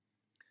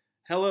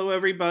Hello,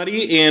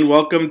 everybody, and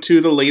welcome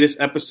to the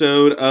latest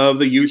episode of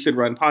the You Should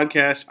Run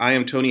podcast. I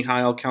am Tony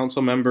Heil,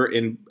 council member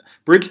in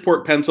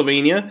Bridgeport,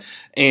 Pennsylvania.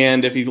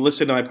 And if you've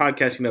listened to my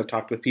podcast, you know I've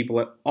talked with people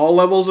at all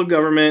levels of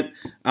government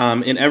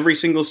in every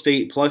single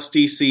state, plus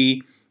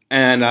DC.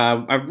 And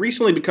I've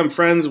recently become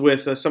friends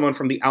with someone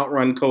from the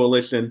Outrun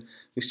Coalition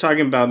who's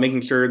talking about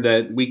making sure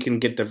that we can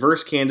get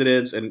diverse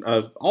candidates and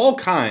all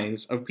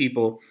kinds of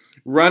people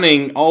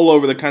running all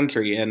over the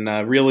country and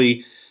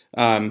really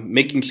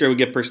making sure we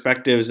get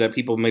perspectives that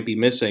people might be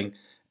missing.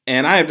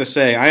 And I have to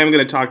say, I am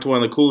going to talk to one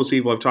of the coolest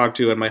people I've talked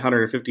to in my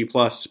 150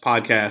 plus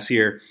podcasts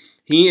here.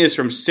 He is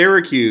from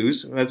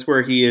Syracuse. That's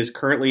where he is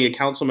currently a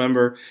council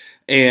member.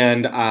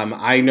 And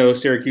I know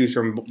Syracuse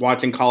from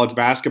watching college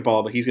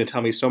basketball, but he's going to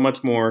tell me so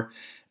much more.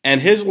 And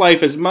his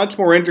life is much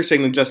more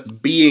interesting than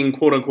just being,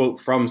 quote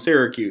unquote, from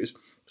Syracuse.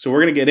 So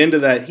we're going to get into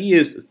that. He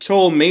is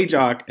Chol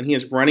Majok, and he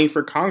is running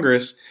for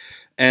Congress.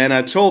 And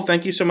Chol,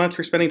 thank you so much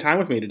for spending time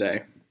with me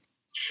today.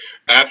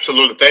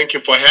 Absolutely. Thank you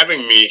for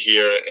having me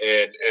here.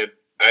 And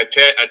I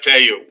tell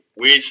you,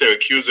 we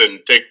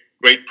Syracuseans take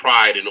great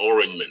pride in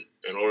orange men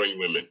and orange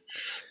women.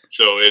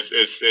 So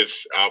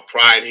it's our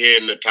pride here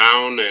in the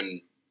town,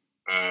 and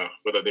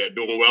whether they're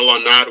doing well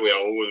or not, we are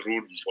always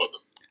rooting for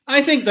them.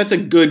 I think that's a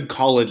good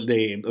college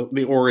name,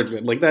 the Orange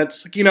Men. Like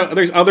that's,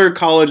 there's other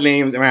college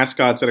names and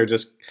mascots that are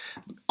just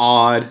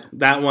odd.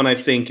 That one I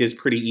think is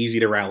pretty easy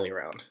to rally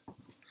around.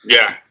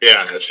 Yeah.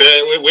 So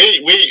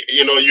we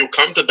you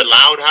come to the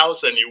Loud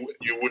House and you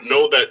would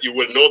know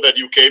that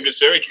you came to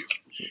Syracuse.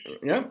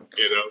 Yeah.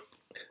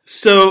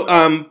 So,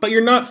 but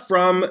you're not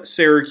from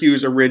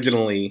Syracuse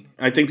originally.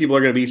 I think people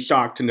are going to be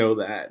shocked to know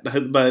that.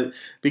 But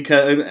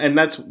and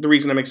that's the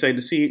reason I'm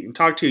excited to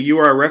talk to you. You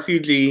are a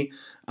refugee.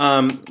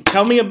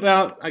 Tell me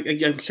about.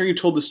 I'm sure you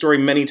told the story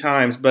many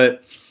times,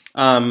 but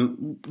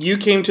you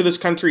came to this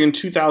country in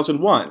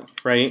 2001,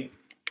 right?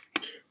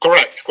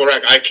 Correct.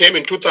 I came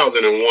in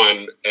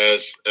 2001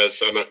 as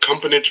an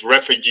accompanied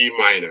refugee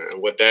minor.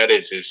 And what that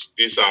is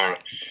these are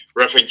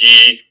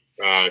refugee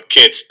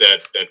kids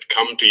that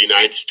come to the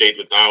United States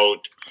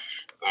without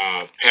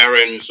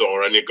parents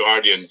or any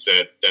guardians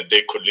that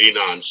they could lean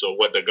on. So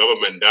what the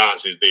government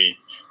does is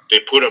they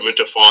put them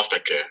into foster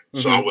care. Mm-hmm.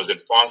 So I was in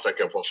foster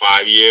care for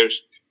 5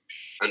 years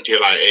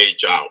until I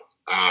aged out.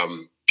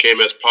 Came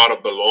as part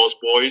of the Lost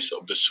Boys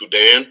of the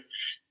Sudan.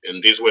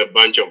 And these were a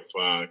bunch of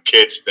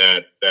kids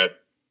that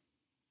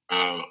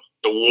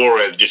the war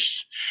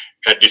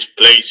had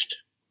displaced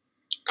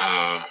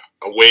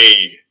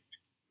away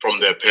from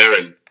their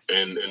parent,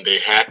 and they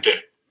had to,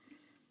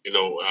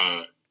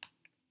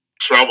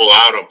 travel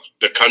out of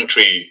the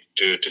country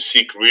to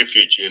seek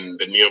refuge in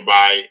the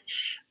nearby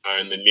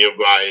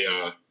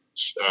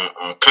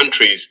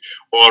countries,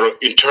 or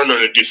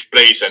internally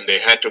displaced, and they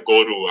had to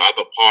go to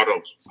other part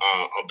of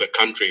the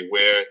country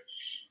where it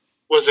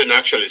wasn't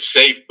actually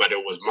safe, but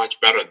it was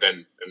much better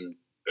than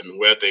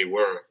where they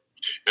were.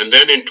 And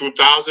then in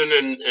 2000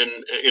 and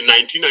in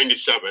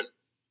 1997,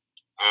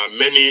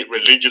 many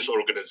religious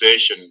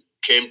organizations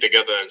came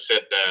together and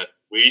said that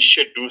we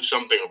should do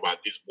something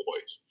about these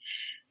boys,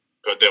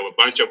 because there were a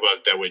bunch of us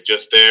that were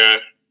just there,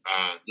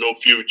 no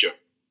future.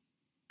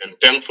 And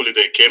thankfully,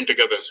 they came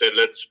together and said,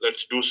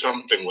 let's do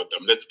something with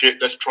them. Let's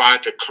try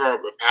to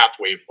curve a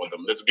pathway for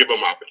them. Let's give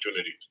them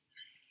opportunities.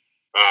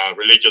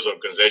 Religious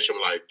organizations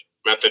like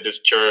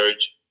Methodist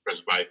Church,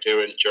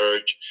 Presbyterian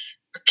Church,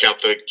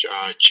 Catholic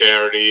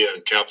Charity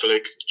and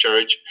Catholic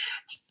Church,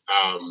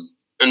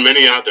 and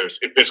many others,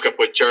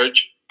 Episcopal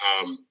Church.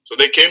 So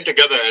they came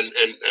together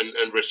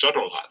and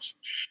resettled us.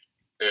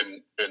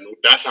 And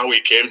that's how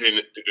we came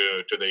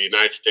to the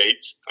United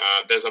States.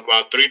 There's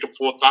about 3,000 to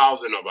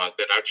 4,000 of us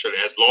that actually,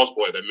 as Lost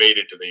Boy, that made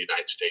it to the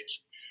United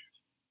States.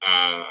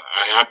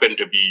 I happened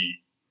to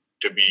be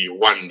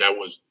one that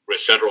was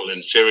resettled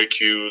in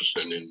Syracuse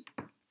and in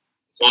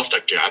foster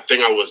care. I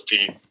think I was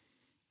the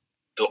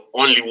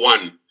only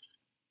one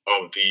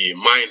of the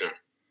minor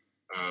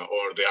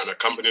or the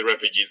unaccompanied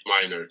refugees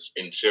minors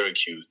in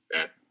Syracuse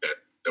that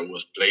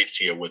was placed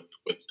here with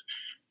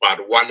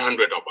about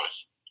 100 of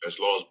us as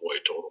Lost Boy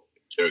total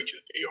in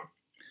Syracuse, New York.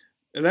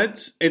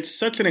 It's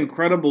such an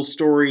incredible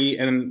story,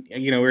 and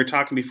we were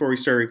talking before we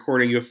started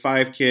recording. You have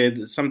 5 kids.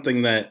 It's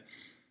something that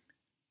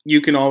you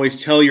can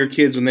always tell your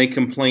kids when they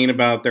complain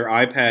about their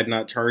iPad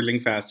not charging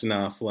fast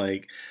enough,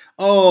 like,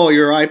 "Oh,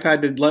 your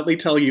iPad did. Let me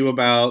tell you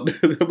about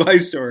my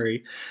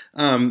story."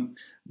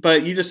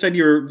 But you just said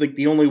you're like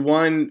the only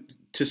one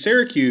to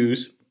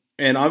Syracuse,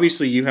 and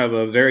obviously you have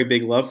a very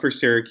big love for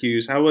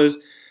Syracuse. How was?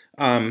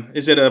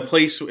 Is it a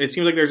place? It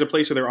seems like there's a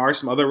place where there are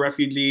some other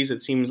refugees.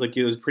 It seems like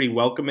it was pretty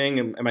welcoming.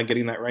 Am I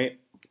getting that right?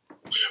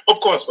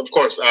 Of course.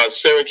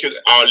 Syracuse,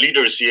 our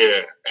leaders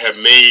here have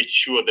made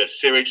sure that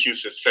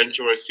Syracuse is a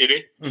sanctuary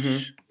city,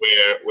 mm-hmm.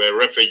 where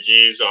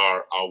refugees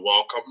are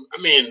welcome.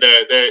 I mean,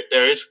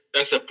 there's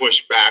a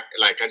pushback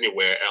like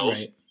anywhere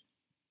else, right.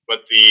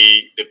 But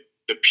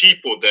the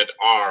people that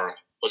are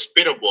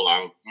hospitable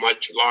are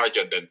much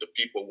larger than the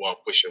people who are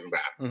pushing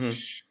back. Mm-hmm.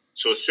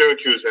 So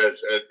Syracuse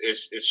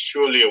is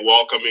surely a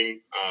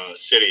welcoming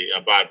city.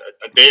 About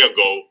a day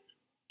ago,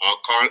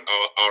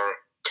 our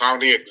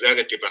county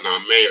executive and our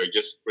mayor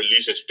just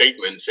released a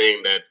statement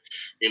saying that,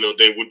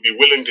 they would be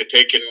willing to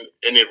take in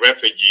any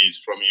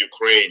refugees from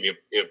Ukraine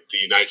if the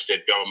United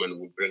States government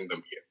would bring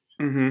them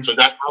here. Mm-hmm. So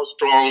that's how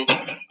strong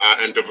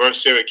and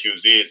diverse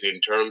Syracuse is in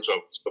terms of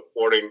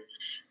supporting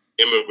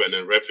immigrant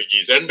and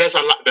refugees. And there's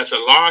a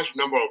large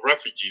number of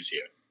refugees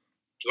here.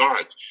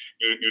 Large.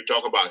 You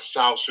talk about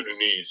South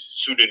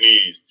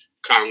Sudanese,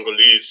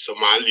 Congolese,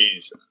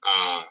 Somalis,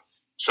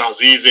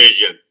 Southeast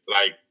Asian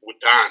like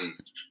Bhutan.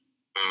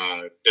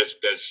 There's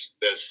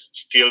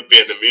still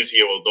Vietnamese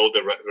here, although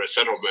the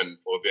resettlement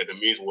for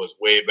Vietnamese was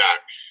way back.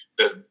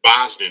 There's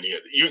Bosnian here.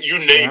 You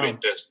name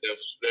it.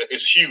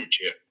 It's huge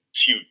here.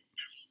 It's huge.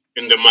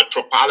 In the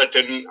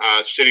metropolitan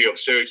city of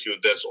Syracuse,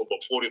 there's over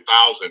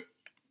 40,000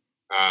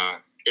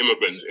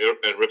 immigrants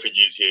and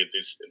refugees here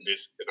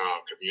in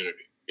our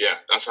community. Yeah,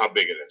 that's how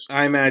big it is.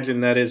 I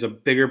imagine that is a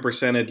bigger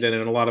percentage than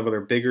in a lot of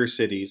other bigger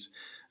cities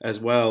as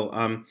well.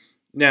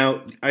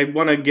 Now, I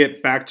want to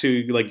get back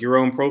to like your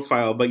own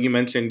profile, but you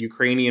mentioned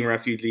Ukrainian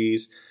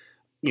refugees.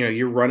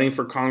 You're running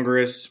for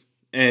Congress,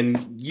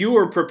 and you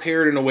are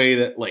prepared in a way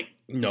that like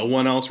no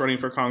one else running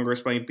for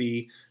Congress might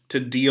be to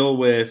deal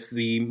with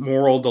the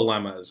moral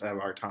dilemmas of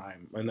our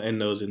time in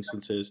those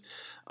instances.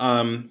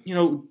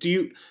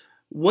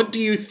 What do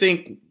you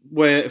think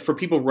for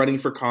people running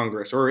for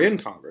Congress or in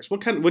Congress? What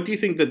do you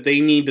think that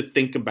they need to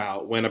think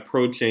about when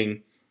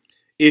approaching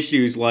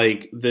issues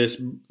like this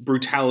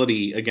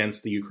brutality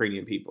against the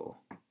Ukrainian people?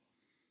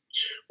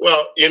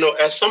 Well,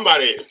 as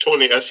somebody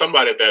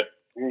that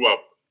grew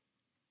up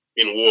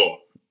in war,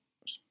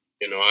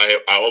 I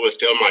always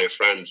tell my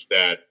friends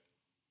that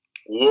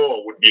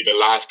war would be the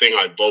last thing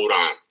I vote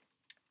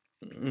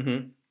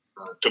on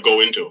to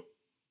go into.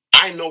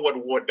 I know what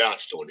war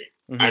does, Tony.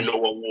 Mm-hmm. I know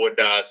what war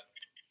does,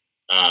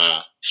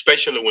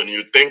 especially when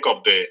you think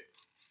of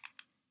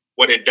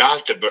what it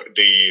does to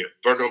the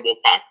vulnerable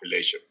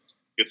population.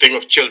 You think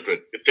of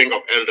children. You think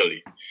of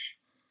elderly.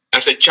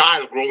 As a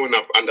child growing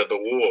up under the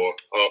war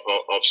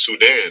of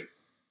Sudan,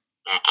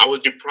 I was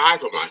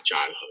deprived of my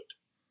childhood.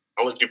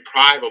 I was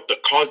deprived of the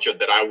culture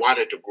that I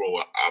wanted to grow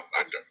up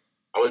under.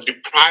 I was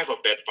deprived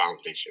of that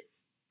foundation.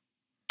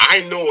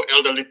 I know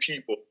elderly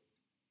people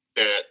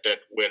that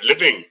were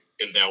living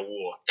in their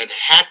war and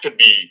had to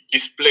be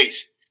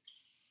displaced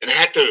and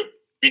had to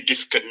be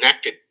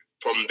disconnected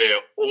from their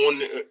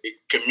own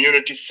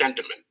community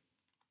sentiment.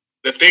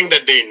 The thing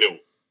that they knew,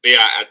 they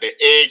are at the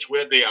age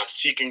where they are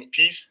seeking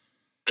peace,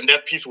 and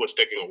that peace was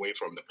taken away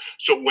from them.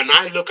 So when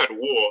I look at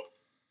war,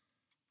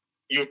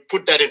 you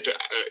put that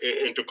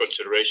into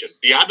consideration.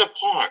 The other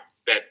part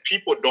that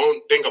people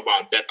don't think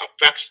about that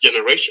affects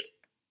generation.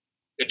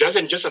 It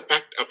doesn't just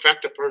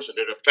affect a person,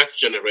 it affects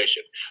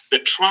generation. The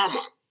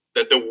trauma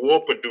that the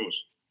war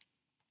produced,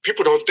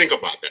 people don't think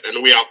about that.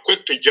 And we are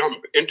quick to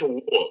jump into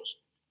wars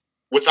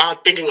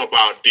without thinking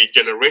about the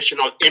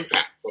generational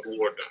impact that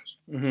war does.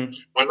 Mm-hmm.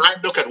 When I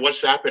look at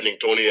what's happening,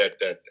 Tony,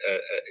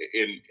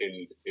 in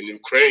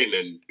Ukraine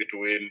and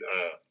between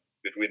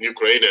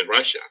Ukraine and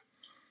Russia,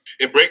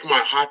 it breaks my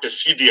heart to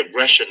see the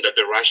aggression that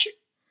the Russians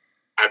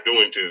are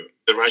doing to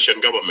the Russian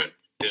government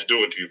is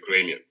doing to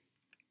Ukrainian.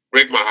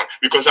 Break my heart,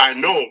 because I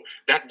know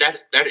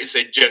that is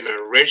a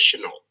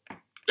generational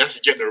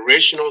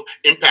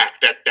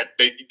impact that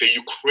the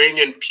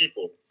Ukrainian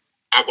people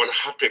are going to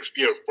have to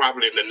experience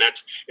probably in the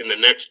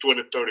next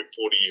 20, 30,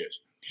 40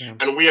 years. Yeah.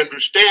 And we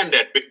understand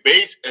that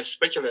based,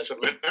 especially as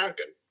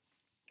American,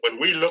 when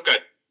we look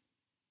at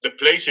the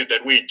places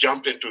that we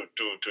jumped into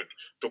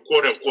to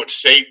quote unquote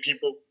save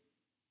people,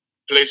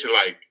 places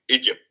like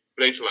Egypt,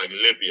 places like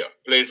Libya,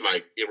 places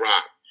like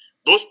Iraq,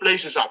 those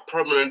places are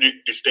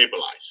permanently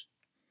destabilized.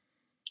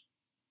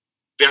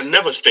 They are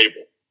never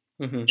stable.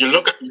 Mm-hmm. You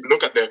look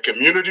at their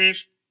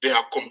communities; they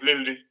are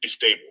completely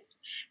destable.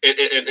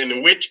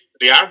 In which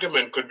the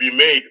argument could be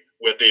made: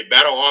 were they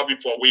better off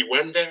before we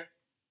went there,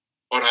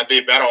 or are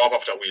they better off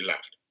after we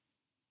left?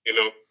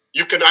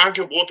 You can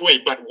argue both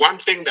ways. But one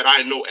thing that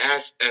I know,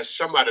 as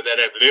somebody that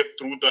have lived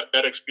through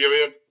that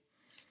experience,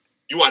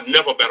 you are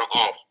never better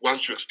off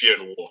once you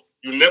experience war.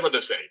 You're never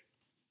the same.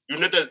 You're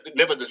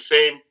never the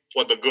same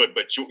for the good,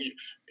 but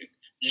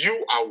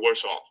you are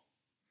worse off.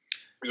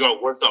 You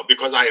are worse off,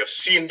 because I have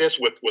seen this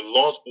with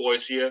lost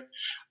boys here.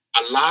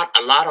 A lot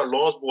of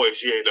lost boys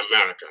here in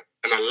America,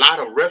 and a lot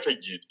of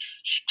refugees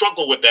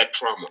struggle with that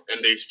trauma,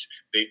 and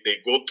they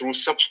go through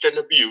substance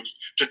abuse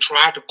to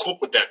try to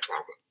cope with that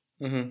trauma.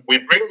 Mm-hmm.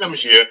 We bring them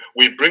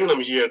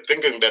here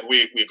thinking that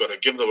we're going to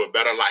give them a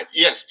better life.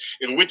 Yes,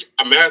 in which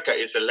America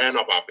is a land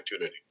of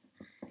opportunity.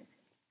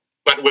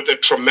 But with a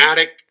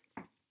traumatic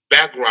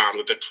background,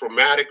 with a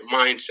traumatic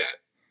mindset,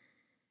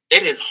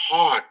 it is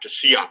hard to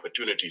see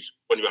opportunities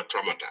when you are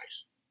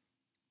traumatized.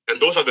 And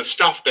those are the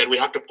stuff that we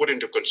have to put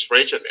into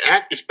consideration,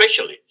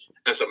 especially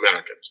as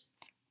Americans.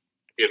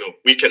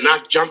 We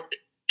cannot jump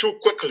too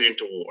quickly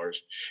into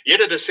wars.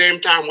 Yet at the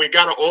same time, we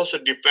got to also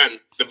defend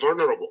the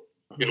vulnerable,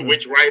 in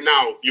which right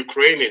now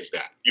Ukraine is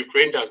that.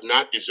 Ukraine does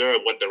not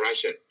deserve what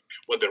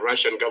the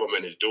Russian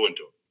government is doing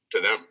to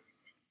them.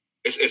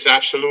 It's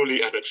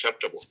absolutely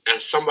unacceptable.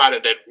 As somebody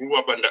that grew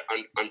up under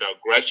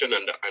aggression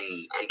and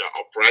under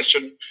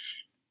oppression,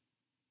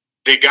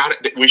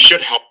 we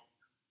should help,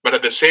 but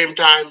at the same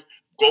time,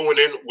 going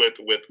in with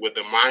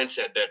the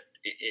mindset that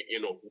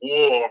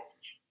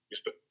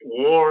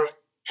war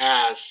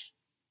has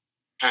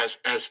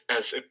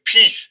a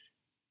piece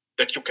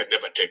that you can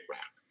never take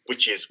back,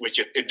 which is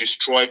it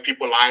destroys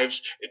people's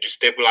lives, it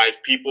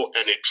destabilizes people,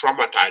 and it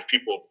traumatizes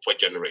people for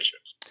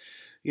generations.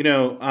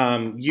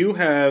 You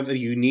have a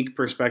unique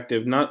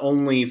perspective, not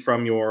only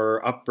from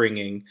your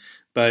upbringing,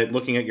 but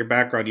looking at your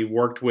background. You've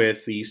worked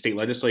with the state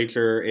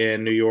legislature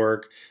in New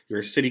York. You're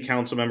a city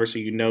council member, so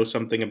you know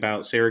something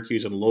about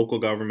Syracuse and local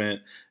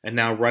government. And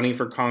now running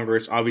for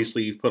Congress,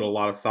 obviously you've put a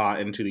lot of thought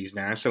into these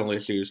national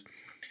issues.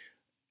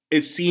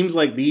 It seems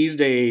like these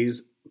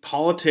days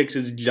politics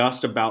is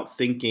just about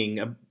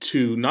thinking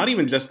to not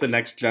even just the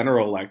next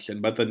general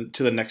election, but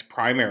to the next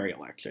primary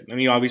election. I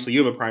mean, obviously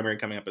you have a primary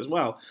coming up as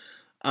well.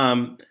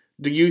 Do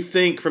you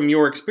think, from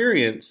your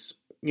experience,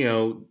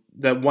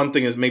 that one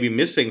thing is maybe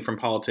missing from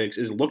politics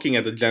is looking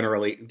at the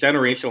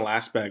generational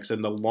aspects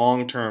and the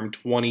long-term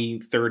 20,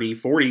 30,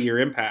 40-year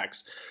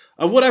impacts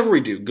of whatever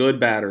we do, good,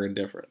 bad, or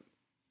indifferent?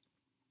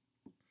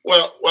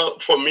 Well,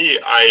 for me,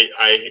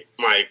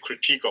 my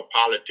critique of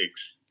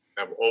politics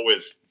have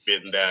always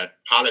been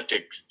that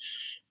politics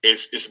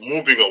is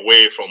moving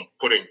away from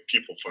putting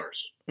people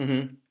first.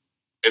 Mm-hmm.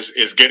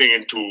 Is getting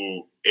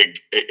into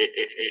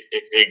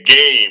a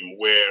game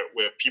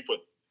where people,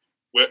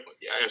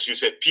 as you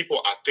said, people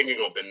are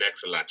thinking of the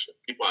next election.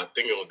 People are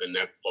thinking of the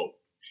next vote,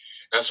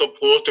 as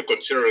opposed to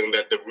considering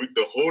that the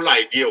whole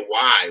idea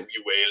why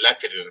we were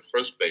elected in the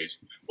first place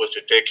was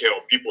to take care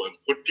of people and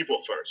put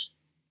people first.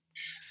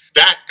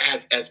 That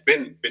has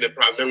been a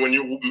problem. Then when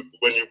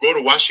you go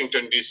to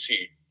Washington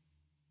D.C.,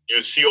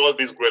 you see all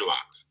these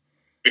gridlocks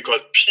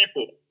because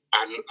people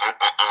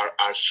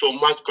are so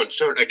much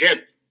concerned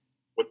again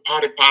with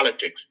party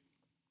politics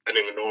and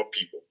ignore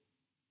people.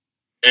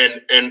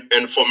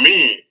 And for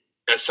me,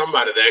 as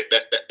somebody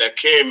that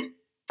came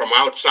from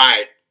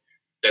outside,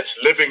 that's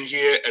living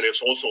here and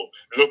is also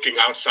looking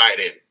outside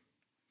in,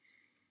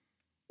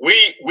 we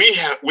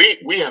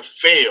have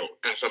failed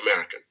as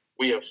Americans.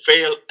 We have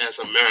failed as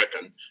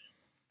Americans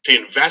to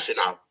invest in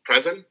our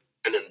present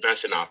and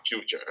invest in our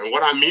future. And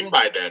what I mean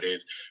by that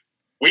is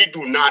we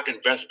do not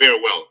invest very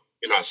well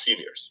in our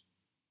seniors.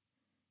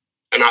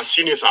 And our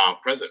seniors are our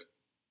present.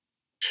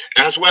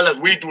 As well as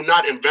we do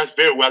not invest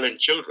very well in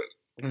children,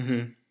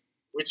 mm-hmm.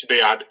 which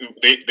they are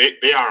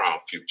our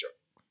future.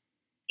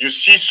 You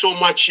see so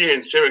much here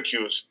in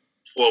Syracuse,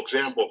 for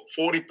example,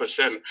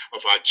 40%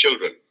 of our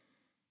children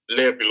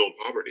live below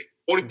poverty.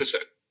 40%.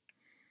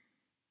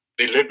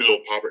 They live below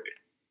poverty.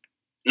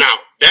 Now,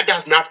 that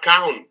does not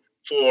count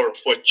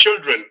for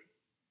children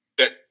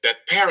that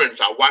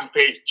parents are one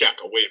paycheck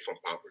away from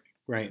poverty.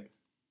 Right.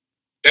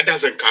 That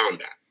doesn't count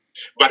that.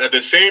 But at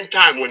the same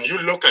time, when you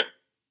look at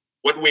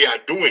what we are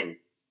doing,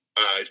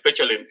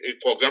 especially,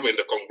 for example, in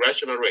the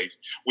congressional race,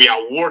 we are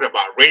worried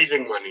about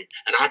raising money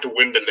and how to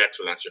win the next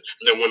election.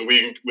 And then when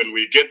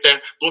we get there,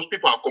 those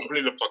people are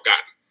completely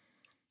forgotten.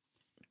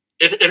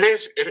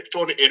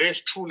 It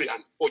is truly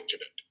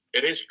unfortunate.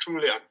 It is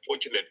truly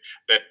unfortunate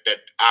that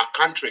our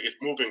country is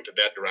moving to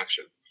that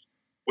direction,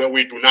 where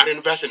we do not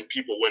invest in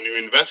people. When you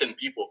invest in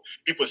people,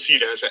 people see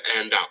it as an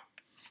handout.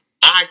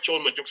 I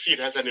chose to see it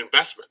as an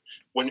investment.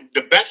 When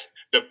the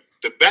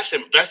best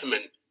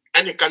investment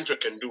any country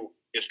can do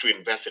is to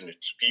invest in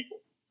its people.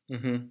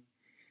 Mm-hmm.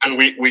 And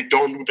we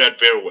don't do that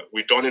very well.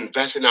 We don't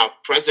invest in our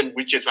present,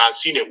 which is our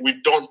senior. We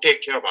don't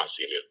take care of our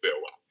seniors very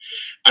well.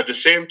 At the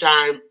same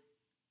time,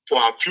 for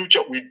our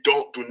future, we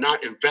do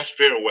not invest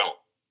very well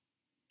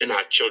in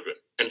our children.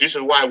 And this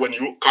is why when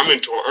you come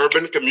into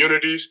urban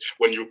communities,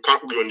 when you go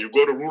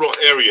to rural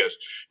areas,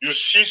 you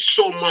see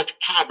so much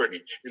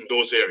poverty in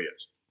those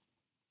areas.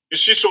 You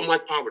see so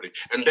much poverty.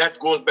 And that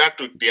goes back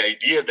to the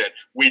idea that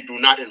we do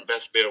not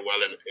invest very well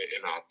in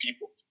our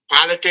people.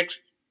 Politics,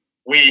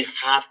 we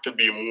have to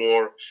be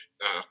more,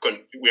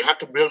 we have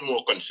to build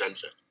more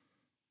consensus.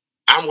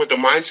 I'm with the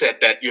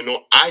mindset that,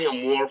 I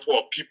am more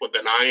for people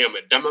than I am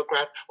a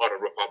Democrat or a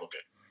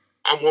Republican.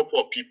 I'm more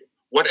for people.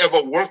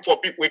 Whatever works for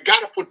people, we got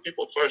to put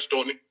people first,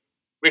 Tony.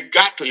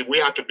 If we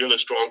have to build a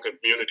strong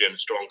community and a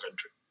strong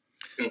country,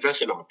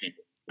 invest in our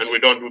people. And we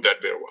don't do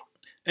that very well.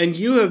 And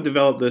you have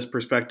developed this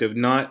perspective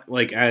not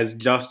like as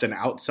just an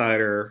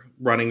outsider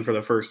running for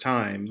the first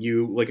time.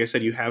 You, like I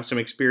said, you have some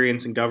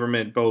experience in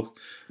government, both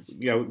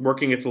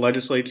working at the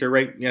legislature,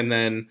 right? And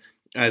then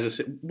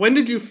when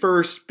did you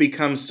first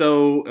become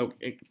so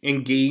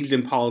engaged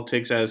in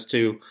politics as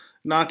to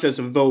not just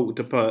vote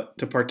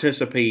to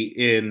participate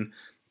in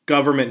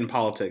government and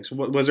politics?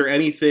 Was there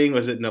anything?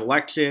 Was it an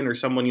election or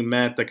someone you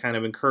met that kind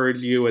of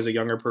encouraged you as a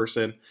younger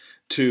person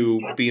to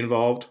be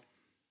involved?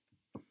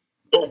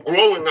 So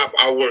growing up,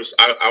 I was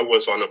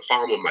on a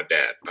farm with my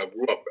dad. I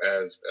grew up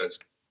as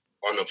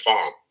on a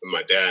farm with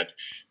my dad,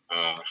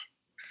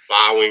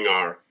 plowing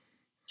our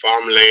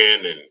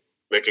farmland and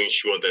making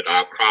sure that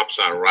our crops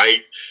are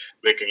right,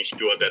 making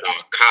sure that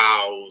our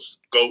cows,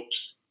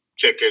 goats,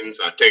 chickens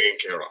are taken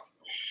care of.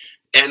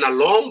 And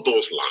along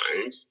those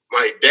lines,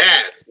 my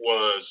dad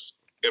was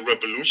a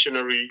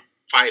revolutionary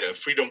fighter,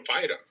 freedom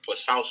fighter for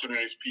South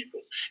Sudanese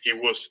people. He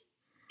was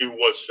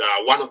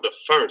one of the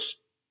first,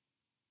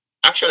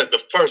 actually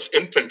the first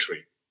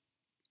infantry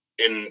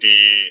in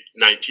the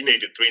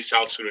 1983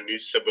 South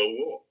Sudanese Civil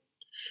War.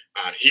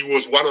 He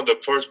was one of the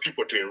first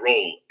people to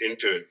enroll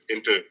into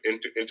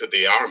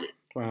the army.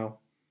 Wow.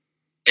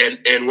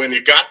 And when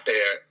he got there,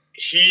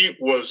 he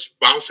was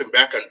bouncing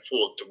back and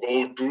forth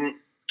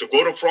to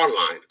go to front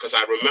line, because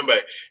I remember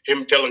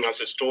him telling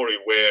us a story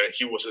where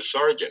he was a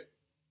sergeant.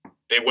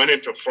 They went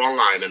into front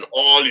line and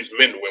all his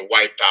men were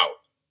wiped out,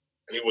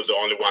 and he was the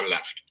only one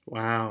left.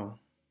 Wow.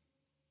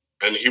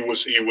 And he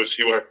was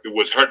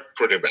hurt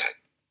pretty bad.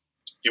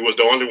 He was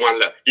the only one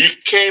left. He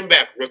came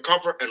back,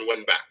 recovered, and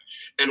went back.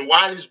 And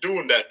while he's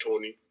doing that,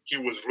 Tony, he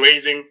was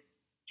raising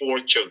 4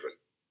 children,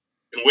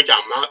 in which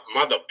our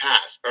mother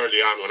passed early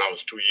on when I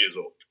was 2 years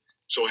old.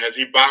 So as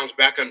he bounced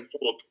back and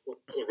forth,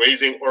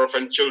 raising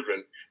orphan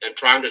children and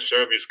trying to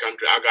serve his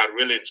country, I got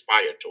really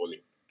inspired,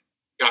 Tony.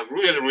 Got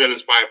really, really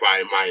inspired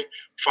by my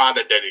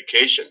father's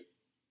dedication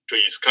to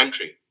his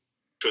country,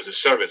 to the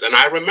service. And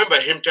I remember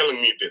him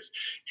telling me this.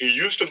 He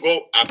used to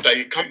go, after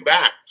he come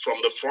back from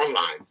the front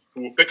line,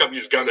 he would pick up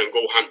his gun and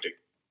go hunting.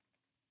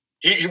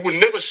 He would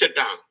never sit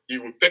down. He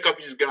would pick up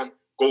his gun,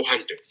 go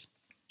hunting.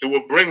 He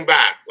would bring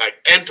back like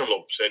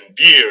antelopes and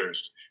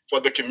deers for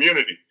the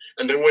community.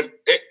 And then when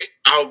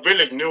our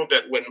village knew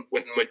that when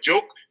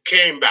Majuk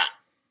came back,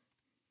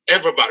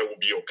 everybody would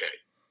be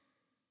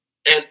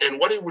okay. And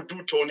what he would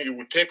do, Tony, he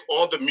would take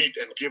all the meat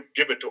and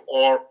give it to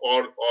all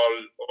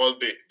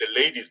the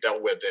ladies that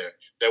were there,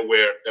 that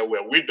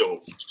were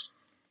widows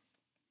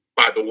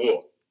by the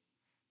war.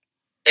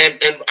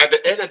 And at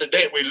the end of the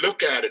day, we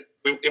look at it.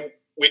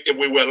 If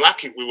we were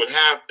lucky, we would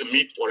have the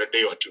meat for a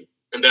day or two,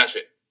 and that's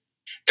it.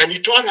 And he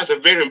taught us a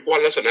very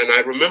important lesson, and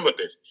I remember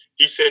this.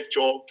 He said,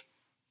 Joel,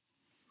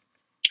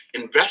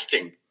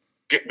 investing,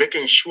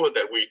 making sure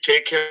that we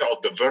take care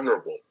of the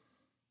vulnerable,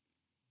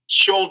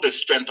 show the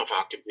strength of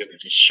our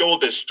community, show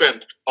the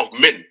strength of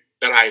men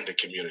that are in the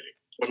community.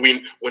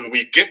 When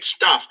we get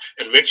stuff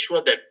and make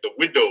sure that the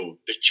widow,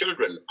 the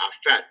children are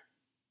fed,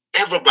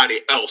 everybody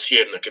else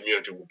here in the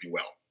community will be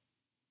well.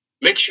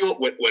 Make sure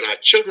when our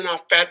children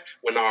are fed,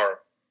 when our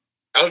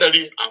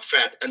elderly are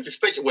fed, and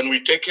especially when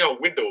we take care of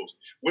widows,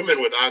 women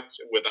without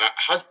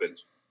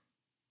husbands,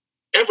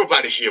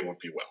 everybody here will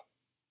be well.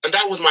 And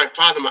that was my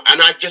father,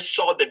 and I just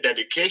saw the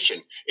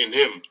dedication in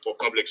him for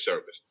public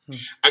service.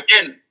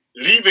 Again,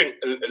 living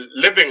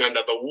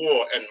under the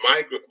war and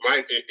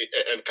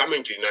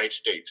coming to the United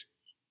States.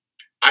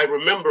 I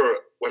remember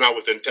when I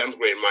was in 10th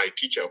grade, my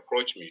teacher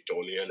approached me,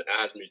 Tony, and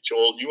asked me,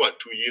 Joel, you are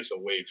 2 years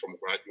away from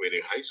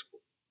graduating high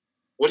school.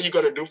 What are you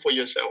going to do for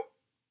yourself?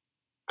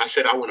 I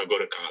said, I want to go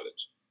to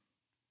college.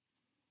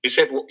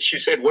 She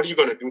said, what are you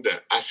going to do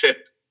there? I said,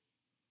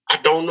 I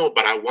don't know,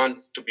 but I want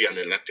to be an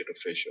elected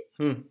official.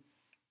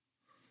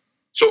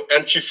 So,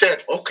 and she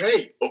said,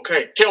 okay,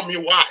 tell me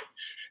why.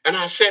 And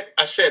I said,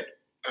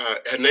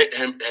 her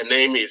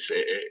name is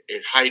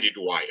Heidi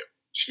Dwyer.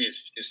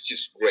 She's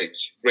just great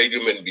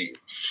human being.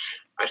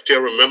 I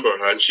still remember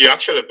her, and she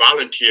actually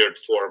volunteered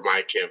for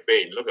my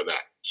campaign. Look at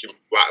that. She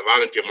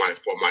volunteered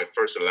for my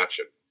first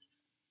election.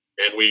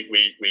 And we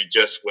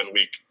just, when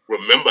we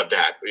remember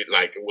that,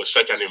 it was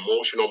such an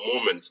emotional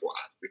moment for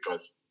us,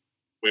 because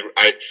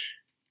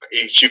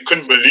she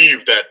couldn't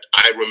believe that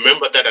I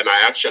remember that, and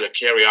I actually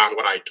carry on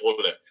what I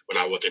told her when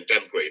I was in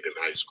 10th grade in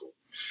high school.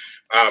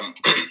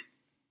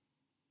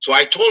 So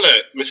I told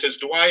her, Mrs.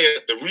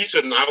 Dwyer, the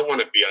reason I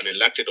want to be an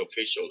elected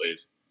official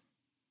is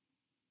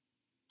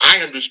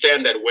I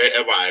understand that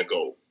wherever I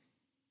go,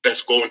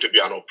 there's going to be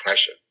an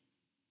oppression.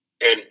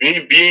 And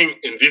being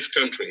in this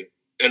country,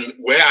 and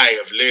where I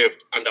have lived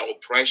under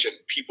oppression,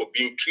 people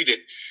being treated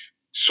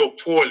so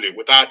poorly,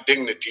 without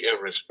dignity and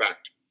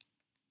respect.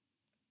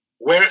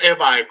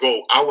 Wherever I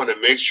go, I want to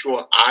make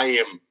sure I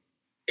am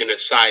in a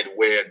side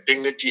where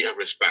dignity and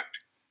respect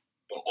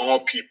for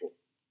all people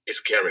is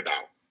carried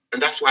out.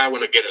 And that's why I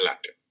want to get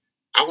elected.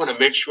 I want to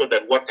make sure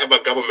that whatever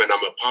government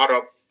I'm a part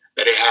of,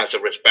 that it has a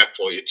respect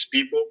for its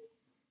people,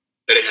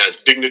 that it has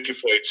dignity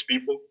for its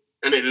people,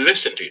 and it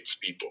listens to its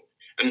people.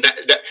 And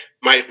that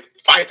my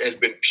fight has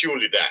been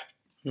purely that.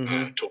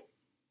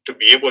 To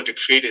be able to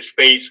create a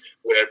space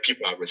where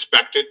people are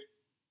respected,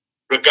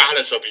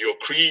 regardless of your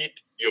creed,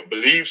 your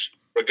beliefs,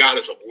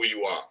 regardless of who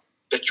you are,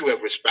 that you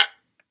have respect,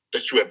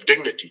 that you have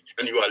dignity,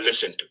 and you are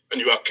listened to,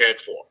 and you are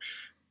cared for.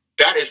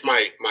 That is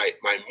my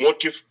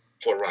motive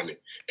for running.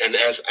 And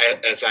as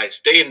I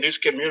stay in this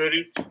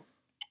community,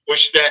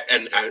 push that,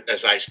 and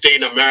as I stay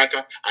in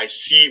America, I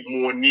see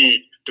more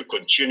need to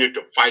continue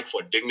to fight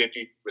for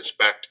dignity,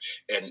 respect,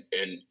 and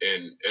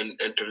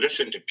to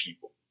listen to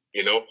people.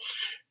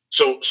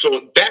 So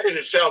that in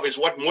itself is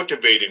what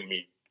motivated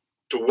me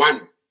to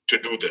want to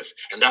do this,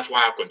 and that's why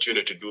I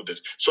continue to do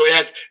this. So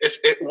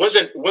it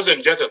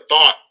wasn't just a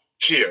thought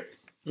here.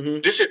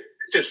 This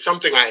is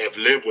something I have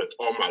lived with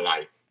all my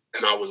life,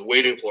 and I was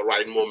waiting for the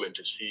right moment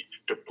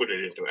to put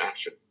it into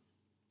action.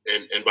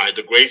 and by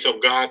the grace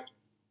of God,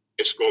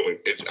 it's going.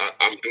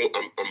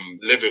 I'm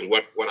living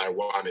what I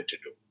wanted to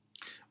do.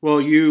 Well,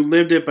 you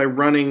lived it by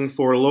running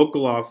for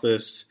local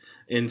office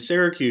in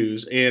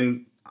Syracuse,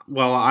 and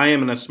while I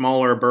am in a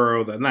smaller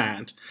borough than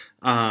that,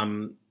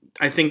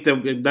 I think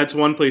that that's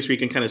one place where you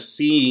can kind of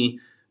see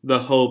the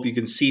hope. You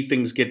can see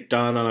things get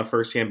done on a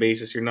first-hand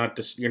basis. You're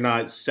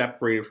not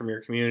separated from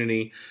your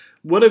community.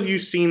 What have you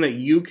seen that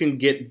you can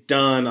get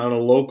done on a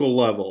local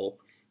level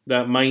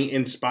that might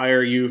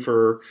inspire you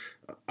for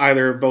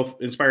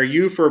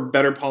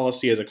better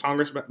policy as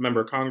a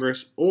member of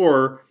Congress,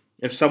 or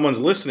if someone's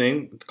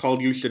listening, it's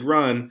called You Should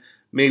Run,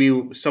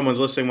 maybe someone's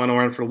listening want to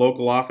run for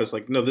local office,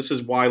 like, no, this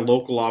is why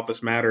local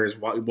office matters,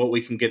 what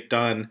we can get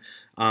done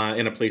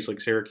in a place like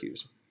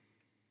Syracuse.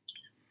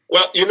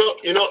 Well,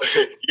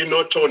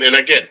 Tony, and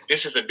again,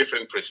 this is a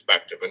different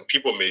perspective, and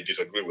people may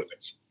disagree with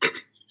this.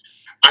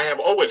 I have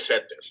always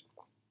said this.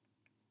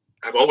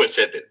 I always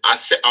said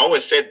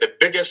the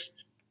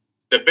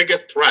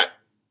biggest threat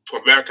to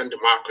American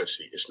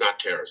democracy is not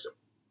terrorism.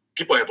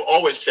 People have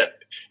always said,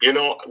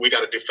 we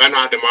got to defend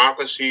our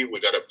democracy. We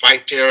got to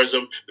fight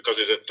terrorism because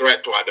it's a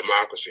threat to our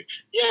democracy.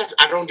 Yes,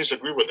 I don't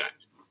disagree with that.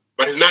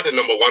 But it's not the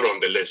number one on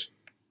the list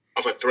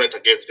of a threat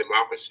against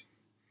democracy.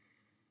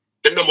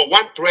 The number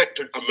one threat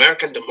to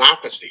American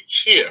democracy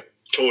here,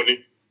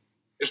 Tony,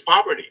 is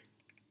poverty.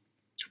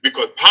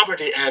 Because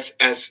poverty as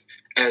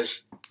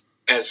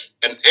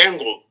an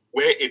angle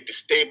where it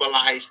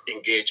destabilizes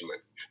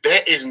engagement.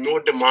 There is no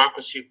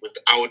democracy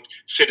without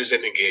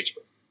citizen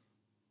engagement.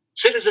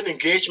 Citizen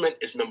engagement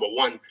is number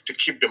one to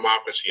keep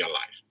democracy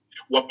alive.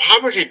 What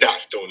poverty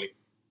does, Tony,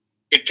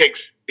 it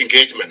takes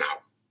engagement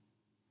out.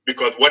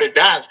 Because what it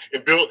does,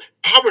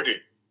 poverty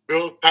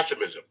builds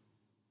pessimism.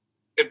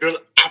 It builds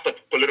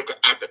political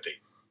apathy.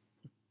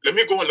 Let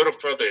me go a little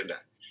further in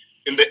that.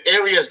 In the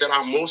areas that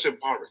are most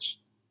impoverished,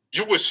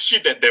 you will see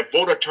that their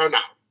voter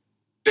turnout,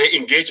 their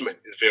engagement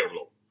is very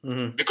low.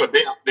 Mm-hmm. Because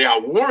they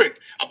are worried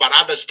about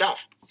other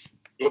stuff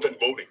more than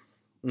voting.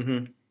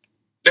 Mm-hmm.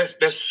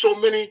 There's so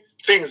many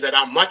things that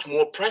are much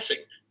more pressing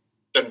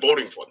than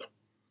voting for them.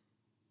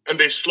 And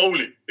they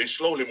slowly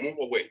move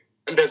away.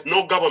 And there's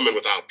no government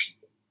without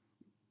people.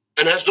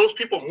 And as those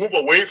people move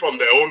away from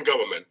their own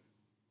government,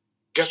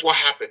 guess what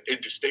happened?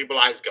 It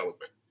destabilized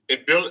government.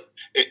 It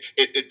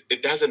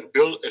doesn't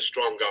build a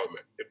strong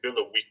government. It builds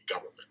a weak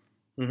government.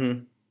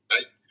 Mm-hmm.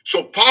 Right?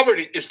 So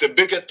poverty is the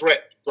biggest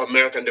threat to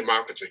American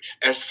democracy.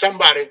 As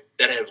somebody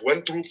that has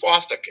went through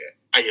foster care,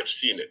 I have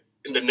seen it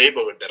in the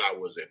neighborhood that I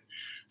was in.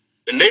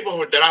 The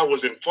neighborhood that I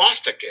was in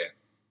foster care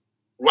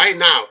right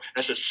now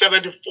has a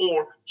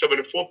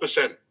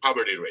 74%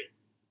 poverty rate.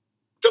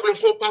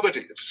 74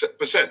 poverty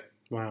percent.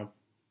 Wow.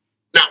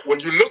 Now, when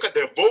you look at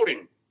their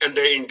voting and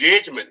their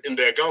engagement in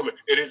their government,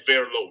 it is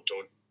very low,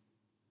 Tony.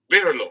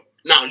 Very low.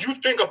 Now, you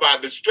think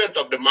about the strength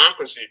of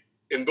democracy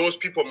in those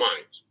people's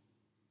minds.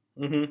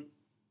 Mm-hmm.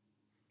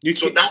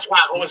 So that's why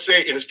I always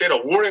say, instead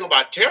of worrying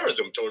about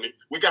terrorism, Tony,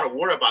 we got to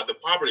worry about the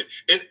poverty.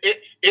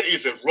 It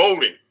is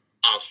eroding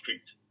our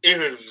streets. It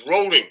is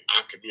eroding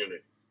our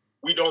community.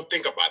 We don't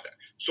think about that.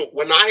 So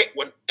when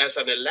as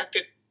an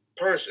elected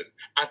person,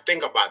 I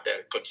think about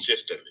that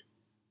consistently.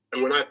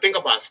 And when I think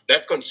about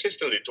that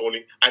consistently,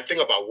 Tony, I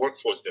think about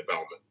workforce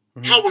development.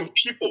 Mm-hmm. How when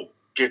people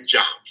get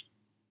jobs,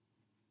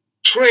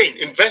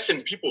 invest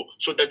in people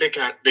so that they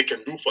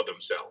can do for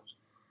themselves.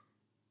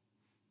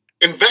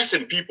 Invest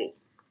in people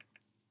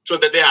so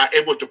that they are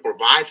able to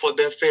provide for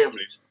their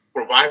families,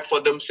 provide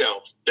for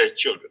themselves, their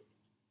children,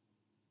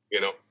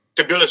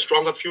 to build a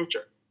stronger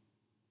future.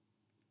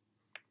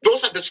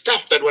 Those are the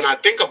stuff that when I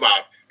think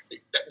about,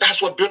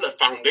 that's what built a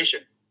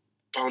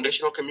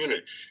foundational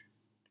community.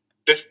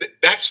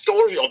 That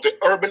story of the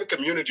urban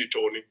community,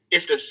 Tony,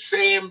 is the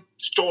same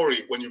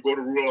story when you go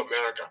to rural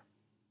America.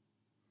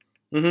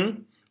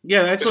 Mm-hmm.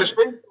 Yeah, it's the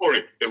same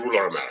story in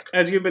rural America.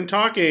 As you've been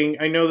talking,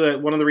 I know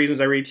that one of the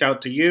reasons I reached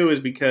out to you is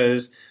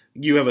because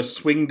you have a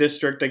swing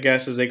district, I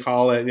guess, as they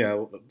call it.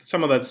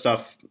 Some of that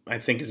stuff I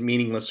think is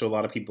meaningless to a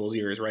lot of people's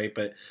ears, right?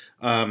 But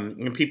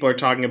when people are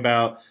talking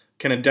about,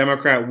 can a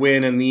Democrat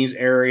win in these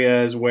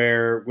areas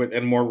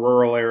in more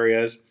rural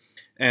areas?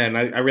 And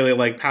I really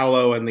like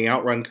Paolo and the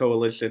Outrun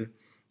Coalition.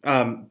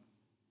 And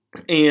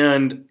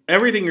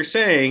everything you're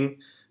saying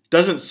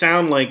doesn't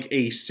sound like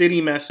a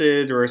city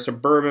message or a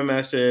suburban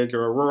message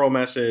or a rural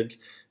message.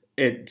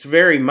 It's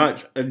very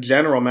much a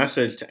general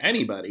message to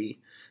anybody.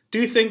 Do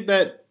you think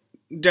that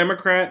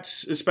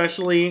Democrats,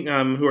 especially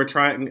who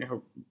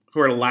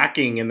are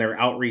lacking in their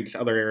outreach to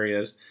other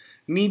areas,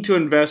 need to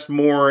invest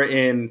more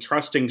in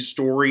trusting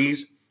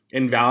stories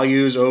and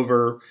values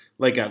over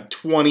like a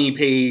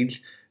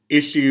 20-page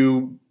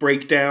issue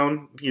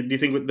breakdown? Do you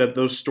think that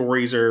those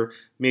stories are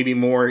maybe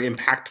more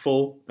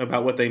impactful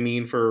about what they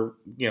mean for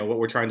what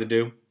we're trying to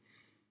do?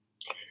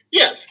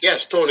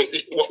 Yes, Tony.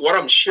 What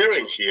I'm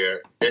sharing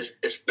here is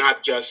it's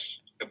not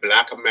just a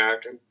Black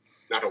American,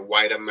 not a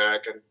white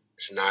American.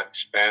 It's not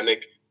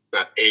Hispanic,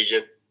 not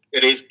Asian.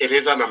 It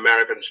is an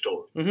American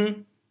story.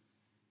 Mm-hmm.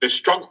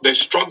 The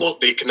struggle,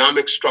 the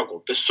economic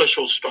struggle, the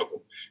social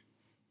struggle.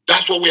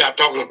 That's what we are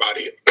talking about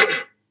here.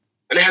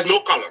 And it has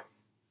no color.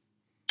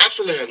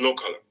 Absolutely has no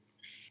color.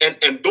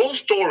 And those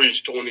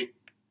stories, Tony,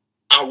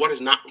 are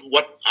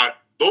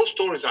those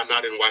stories are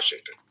not in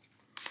Washington.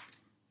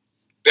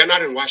 They're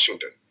not in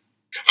Washington.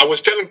 I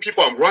was telling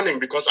people I'm running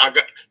because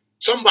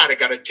somebody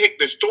got to take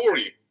the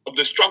story of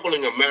the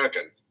struggling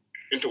American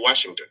into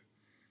Washington.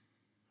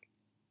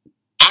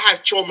 I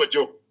have told my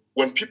joke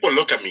when people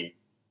look at me,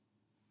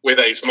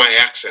 whether it's my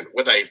accent,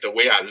 whether it's the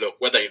way I look,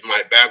 whether it's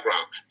my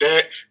background,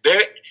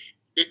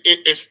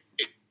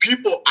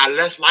 people are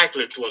less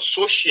likely to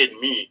associate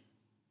me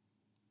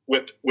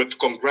with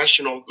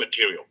congressional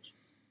material.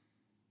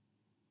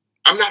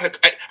 I'm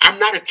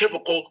not a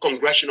typical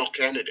congressional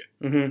candidate.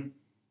 Mm-hmm.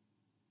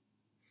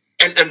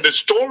 And the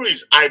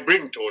stories I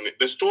bring, Tony,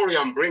 the story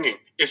I'm bringing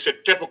is a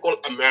typical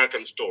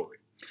American story.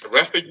 A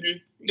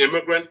refugee,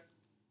 immigrant,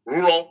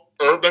 rural,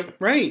 urban,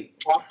 right,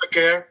 foster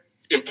care,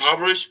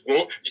 impoverished,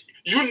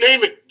 you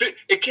name it.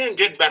 It can't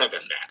get better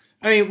than that.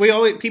 I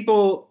mean,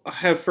 people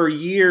have for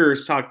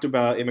years talked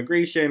about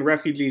immigration,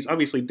 refugees,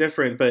 obviously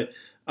different, but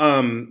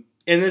in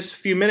this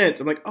few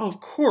minutes, I'm like, oh,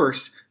 of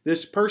course,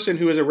 this person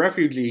who is a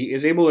refugee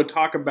is able to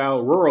talk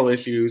about rural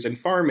issues and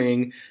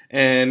farming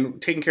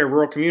and taking care of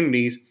rural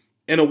communities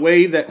in a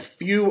way that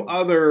few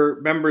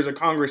other members of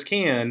Congress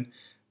can,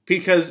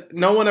 because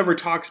no one ever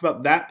talks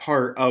about that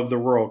part of the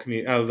rural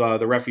community, of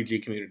the refugee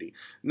community,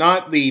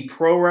 not the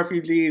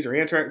pro-refugees or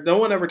anti. No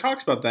one ever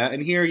talks about that,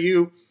 and here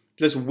you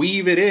just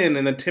weave it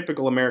in the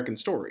typical American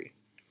story.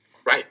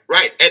 Right,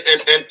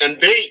 and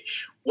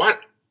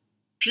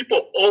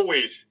people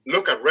always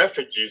look at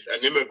refugees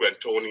and immigrant,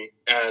 Tony,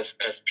 as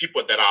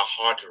people that are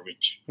hard to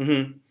reach.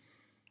 Mm-hmm.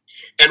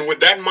 And with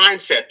that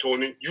mindset,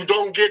 Tony, you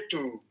don't get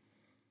to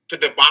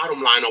the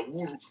bottom line of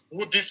who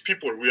these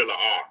people really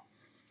are.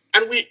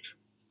 And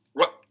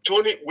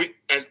Tony,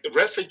 as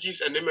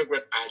refugees and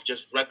immigrants are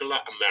just regular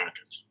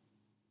Americans.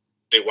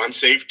 They want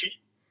safety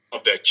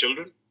of their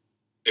children.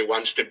 They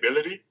want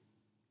stability.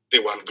 They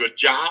want good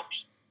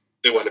jobs.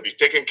 They want to be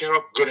taken care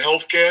of, good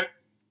health care.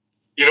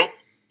 You know,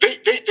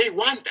 they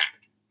want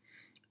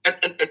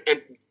that.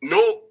 And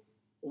no,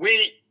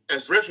 we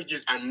as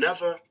refugees are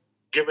never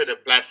given a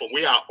platform.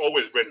 We are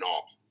always written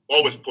off,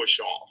 always pushed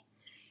off.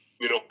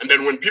 You know, and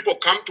then when people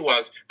come to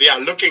us, they are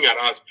looking at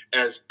us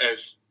as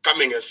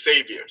coming as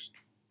saviors.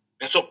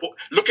 And so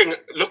looking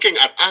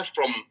at us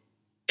from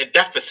a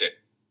deficit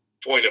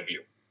point of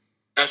view,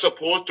 as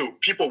opposed to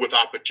people with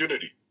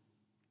opportunity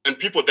and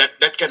people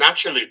that can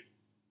actually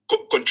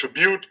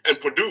contribute and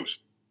produce.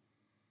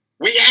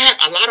 We have,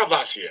 a lot of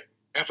us here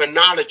have a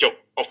knowledge of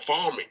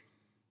farming,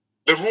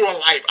 the rural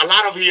life. A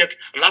lot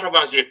of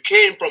us here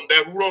came from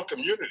their rural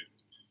community.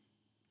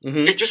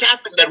 Mm-hmm. It just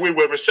happened that we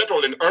were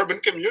resettled in urban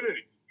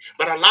community.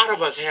 But a lot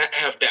of us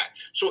have that.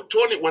 So,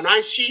 Tony, when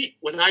I see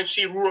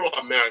rural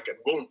Americans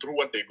going through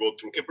what they go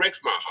through, it breaks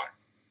my heart.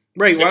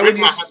 Right. Why would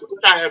you?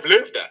 Because I have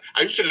lived there.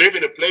 I used to live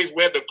in a place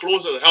where the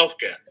closest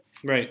healthcare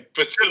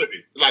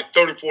facility, like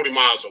 30, 40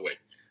 miles away.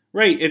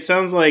 Right. It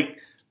sounds like,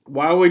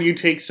 why would you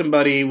take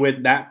somebody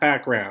with that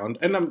background?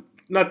 And I'm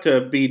not to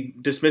be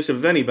dismissive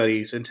of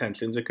anybody's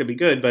intentions. It could be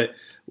good, but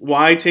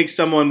why take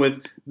someone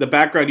with the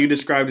background you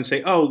described and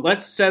say, oh,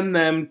 let's send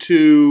them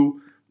to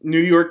New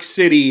York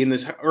City in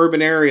this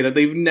urban area that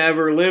they've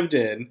never lived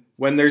in,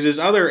 when there's this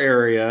other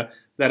area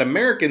that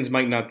Americans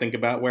might not think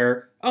about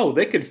where, oh,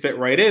 they could fit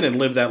right in and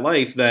live that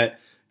life. That,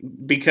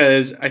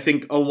 because I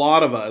think a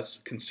lot of us,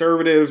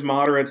 conservatives,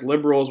 moderates,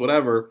 liberals,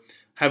 whatever,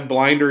 have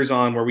blinders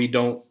on where we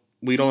don't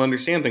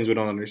understand things we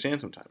don't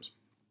understand sometimes.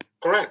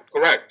 Correct.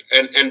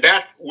 And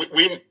that,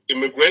 we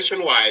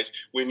immigration-wise,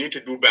 we need to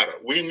do better.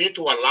 We need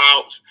to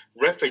allow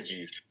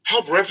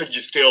help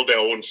refugees tell their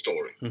own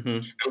story.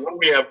 Mm-hmm. And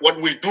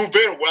what we do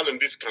very well in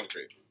this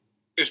country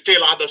is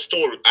tell other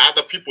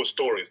people's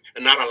stories,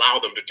 and not allow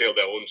them to tell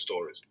their own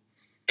stories.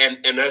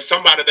 And as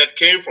somebody that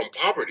came from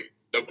poverty,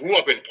 that grew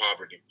up in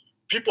poverty,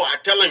 people are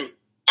telling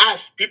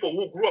us, people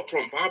who grew up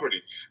from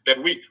poverty, that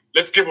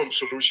let's give them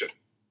solution.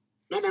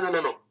 No.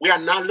 We are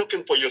not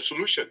looking for your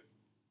solution.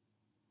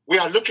 We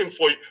are looking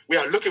for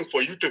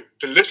you to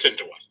listen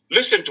to us.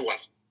 Listen to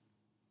us.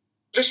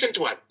 Let's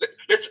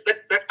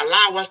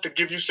allow us to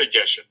give you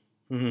suggestions.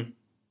 Mm-hmm.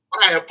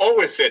 What I have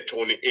always said,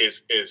 Tony,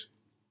 is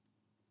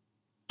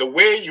the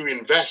way you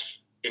invest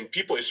in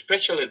people,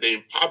 especially the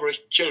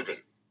impoverished children,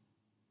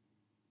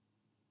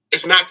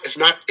 it's not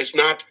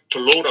to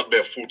load up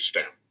their food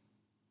stamp.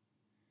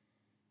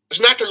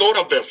 It's not to load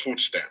up their food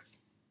stamp.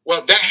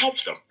 Well, that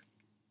helps them.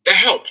 That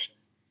helps.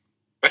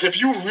 But if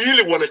you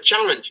really want to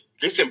challenge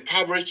this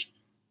impoverished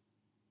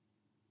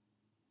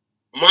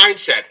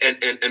mindset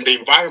and the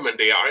environment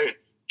they are in,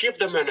 give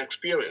them an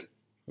experience.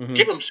 Mm-hmm.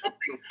 Give them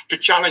something to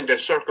challenge their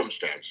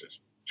circumstances.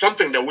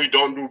 Something that we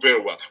don't do very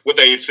well.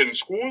 Whether it's in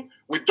school,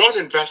 we don't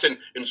invest in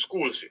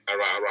schools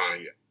around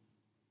here.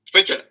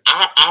 Especially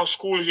our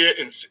school here,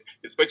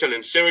 especially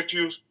in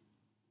Syracuse,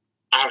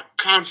 are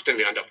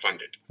constantly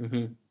underfunded.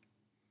 Mm-hmm.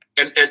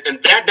 And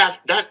that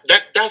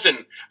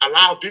doesn't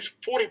allow this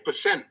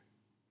 40%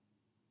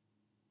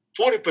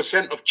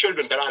 of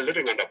children that are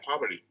living under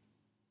poverty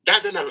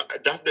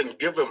doesn't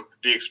give them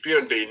the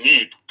experience they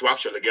need to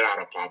actually get out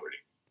of poverty.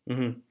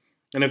 Mm-hmm.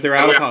 And if they're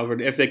out of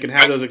poverty, if they can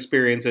have those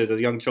experiences as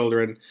young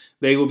children,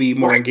 they will be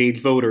more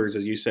engaged voters,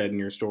 as you said in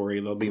your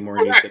story. They'll be more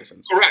engaged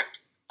citizens.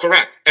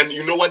 Correct. And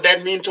you know what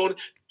that means, Tony?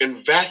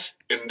 Invest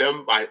in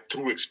them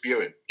through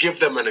experience. Give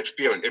them an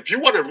experience. If you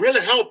want to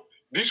really help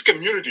these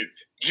communities,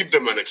 give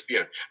them an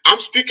experience. I'm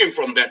speaking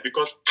from that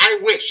because I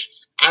wish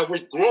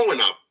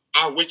growing up,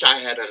 I wish I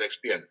had an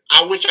experience.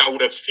 I wish I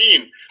would have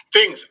seen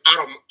things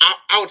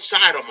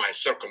outside of my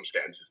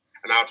circumstances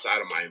and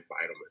outside of my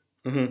environment.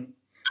 Mm-hmm.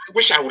 I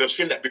wish I would have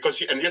seen that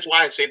and that's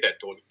why I say that,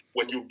 Tony.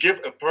 When you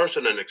give a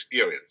person an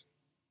experience,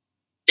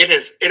 it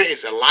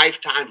is a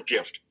lifetime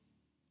gift.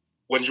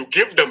 When you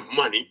give them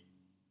money,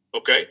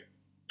 okay,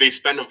 they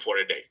spend them for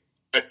a day,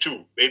 a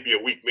two, maybe a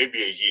week,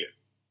 maybe a year.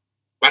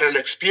 But an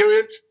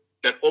experience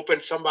that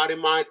opens somebody's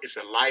mind is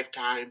a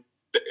lifetime.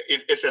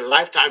 It's a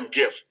lifetime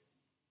gift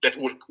that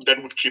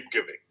would keep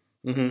giving.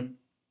 Mm-hmm.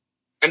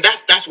 And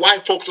that's why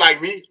folks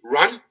like me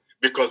run.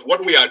 Because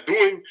what we are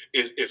doing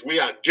is we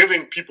are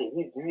giving people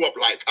who grew up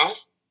like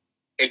us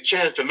a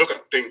chance to look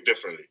at things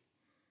differently.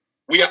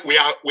 We are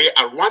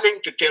running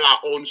to tell our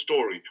own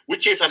story,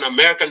 which is an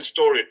American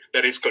story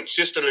that is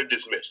consistently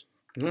dismissed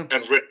and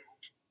written.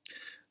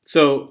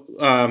 So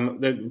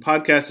the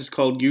podcast is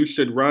called You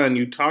Should Run.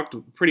 You talked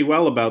pretty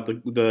well about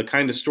the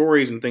kind of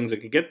stories and things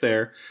that could get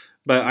there.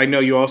 But I know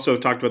you also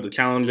talked about the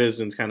challenges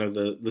and kind of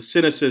the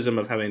cynicism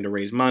of having to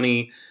raise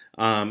money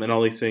and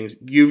all these things.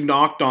 You've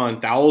knocked on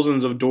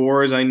thousands of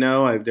doors, I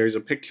know. There's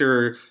a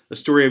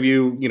story of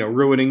you,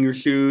 ruining your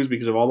shoes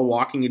because of all the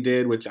walking you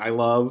did, which I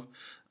love.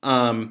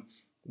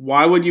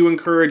 Why would you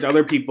encourage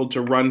other people to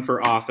run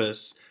for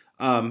office?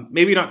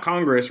 Maybe not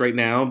Congress right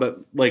now, but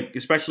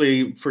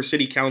especially for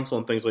city council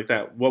and things like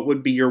that. What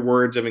would be your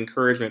words of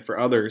encouragement for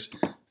others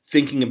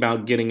thinking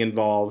about getting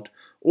involved,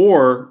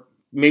 or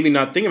maybe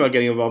not thinking about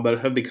getting involved, but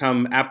have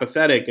become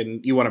apathetic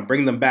and you want to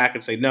bring them back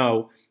and say,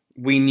 no,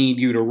 we need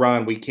you to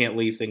run. We can't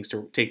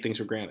take things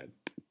for granted.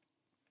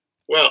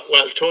 Well,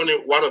 Tony,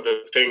 one of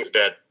the things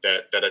that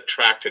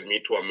attracted me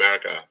to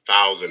America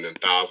 1,000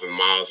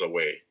 miles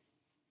away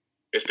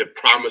is the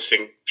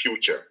promising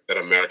future that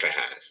America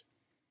has.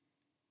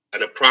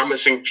 And a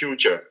promising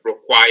future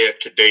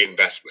required today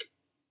investment.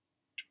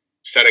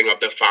 Setting up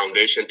the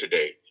foundation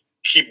today.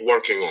 Keep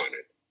working on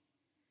it.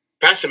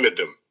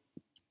 Pessimism,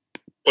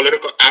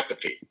 political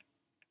apathy,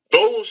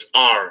 those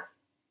are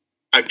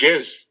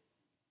against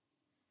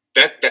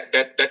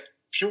that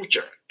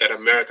future that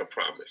America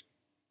promised.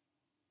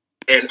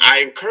 And I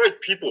encourage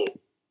people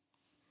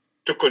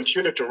to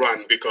continue to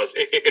run because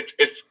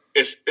it's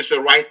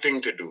the right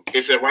thing to do.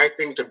 It's the right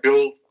thing to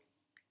build.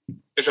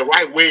 It's the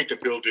right way to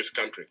build this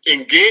country.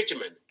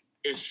 Engagement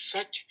is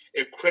such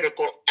a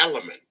critical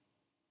element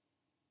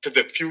to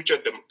the future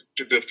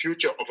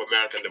of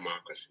American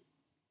democracy.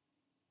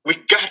 We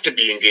got to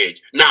be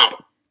engaged. Now,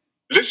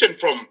 listen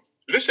from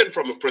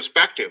a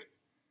perspective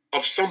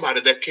of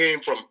somebody that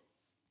came from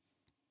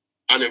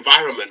an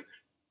environment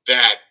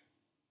that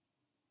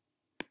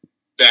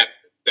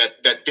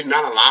did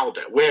not allow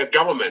that, where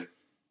government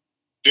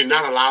did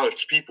not allow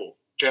its people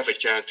to have a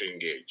chance to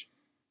engage.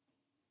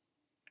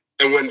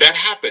 And when that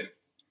happened,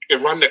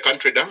 it ran the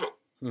country down.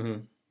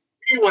 Mm-hmm.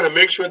 We want to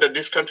make sure that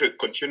this country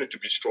continue to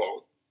be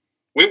strong.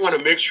 We want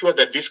to make sure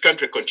that this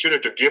country continue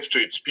to give to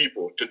its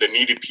people, to the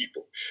needy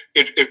people.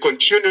 It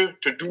continue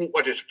to do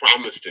what it's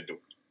promised to do,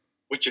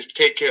 which is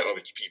take care of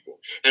its people.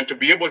 And to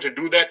be able to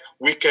do that,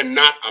 we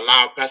cannot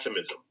allow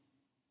pessimism.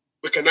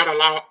 We cannot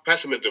allow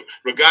pessimism,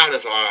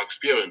 regardless of our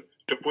experience,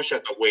 to push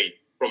us away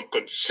from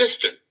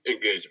consistent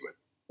engagement.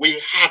 We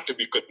have to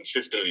be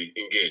consistently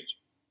engaged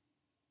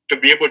to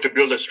be able to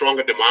build a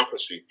stronger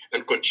democracy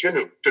and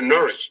continue to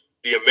nourish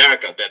the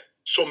America that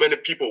so many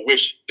people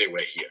wish they were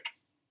here.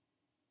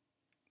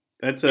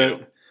 That's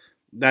a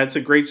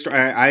great story.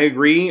 I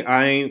agree.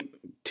 I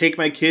take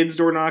my kids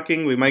door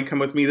knocking. We might come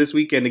with me this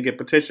weekend to get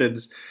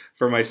petitions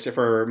for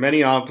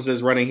many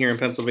offices running here in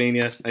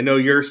Pennsylvania. I know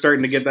you're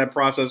starting to get that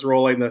process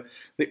rolling. The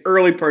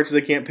early parts of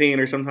the campaign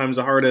are sometimes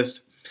the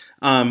hardest.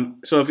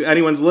 So if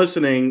anyone's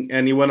listening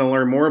and you want to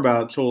learn more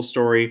about Chol's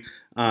story,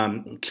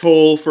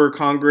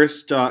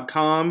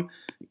 cholforcongress.com.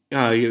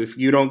 If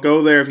you don't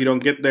go there, if you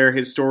don't get there,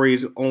 his story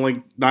is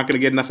only not going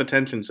to get enough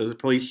attention. So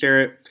please share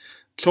it.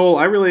 Chol,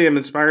 I really am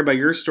inspired by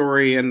your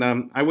story, and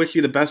I wish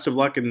you the best of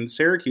luck in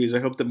Syracuse. I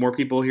hope that more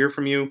people hear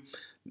from you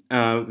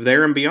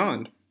there and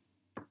beyond.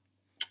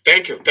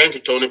 Thank you,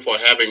 Tony, for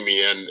having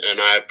me,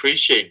 and I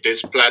appreciate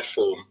this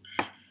platform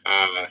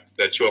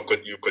that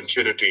you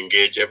continue to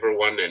engage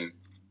everyone and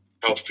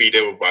help feed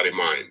everybody's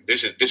mind.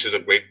 This is a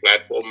great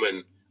platform,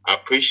 and I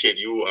appreciate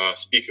you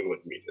speaking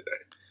with me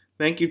today.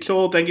 Thank you,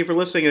 Chol. Thank you for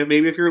listening. And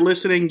maybe if you're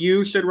listening,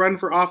 you should run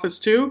for office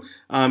too.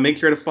 Make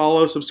sure to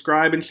follow,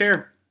 subscribe, and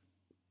share.